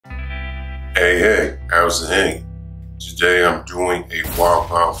Hey, how's it hanging? Today I'm doing a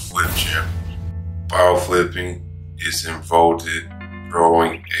wild flip challenge. Wild flipping is involved in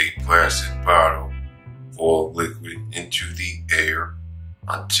throwing a plastic bottle full of liquid into the air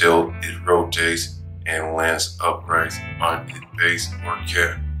until it rotates and lands upright on its base or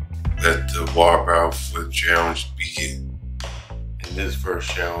cap. Let the wild flip challenge begin. In this first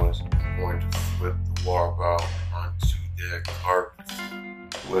challenge, I'm going to flip the water bottle onto that carpet.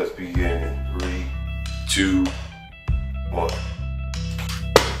 Let's begin in 3, 2, 1.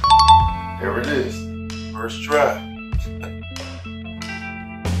 There it is. First try.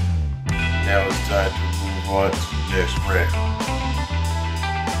 Now it's time to move on to the next round.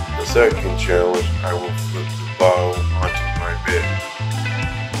 The second challenge, I will flip the bottle onto my bed.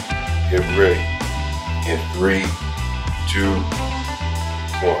 Get ready. In 3, 2,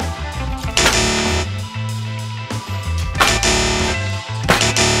 1.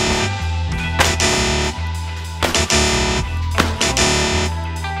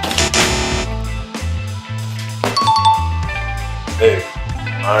 Hey,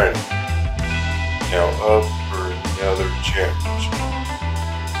 alright. Now up for another challenge.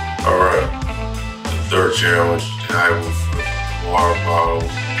 Alright, the third challenge that I will flip the water bottle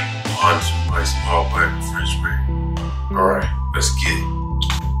onto my small black refrigerator. Alright, let's get it.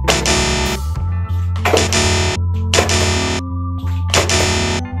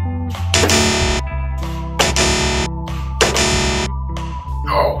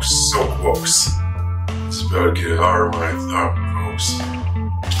 Oh, so close. It's about to get harder than I thought.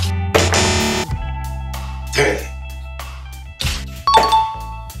 Dang.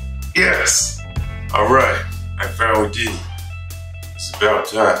 Yes! Alright, I finally did it. It's about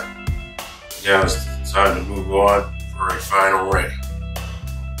time. Now it's time to move on for a final round.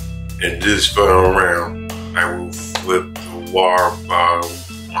 In this final round, I will flip the water bottle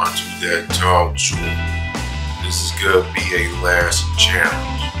onto that tall tool. This is gonna be a last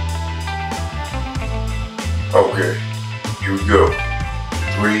challenge. Okay. Here we go.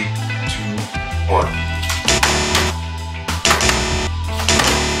 3, 2, 1.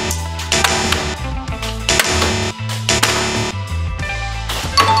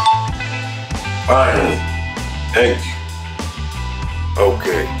 Finally. Thank you.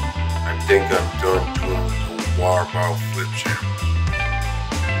 Okay. I think I'm done doing the water bottle flip challenge.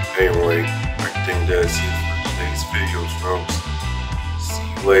 Anyway, I think that's it for today's video, folks. See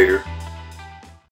you later.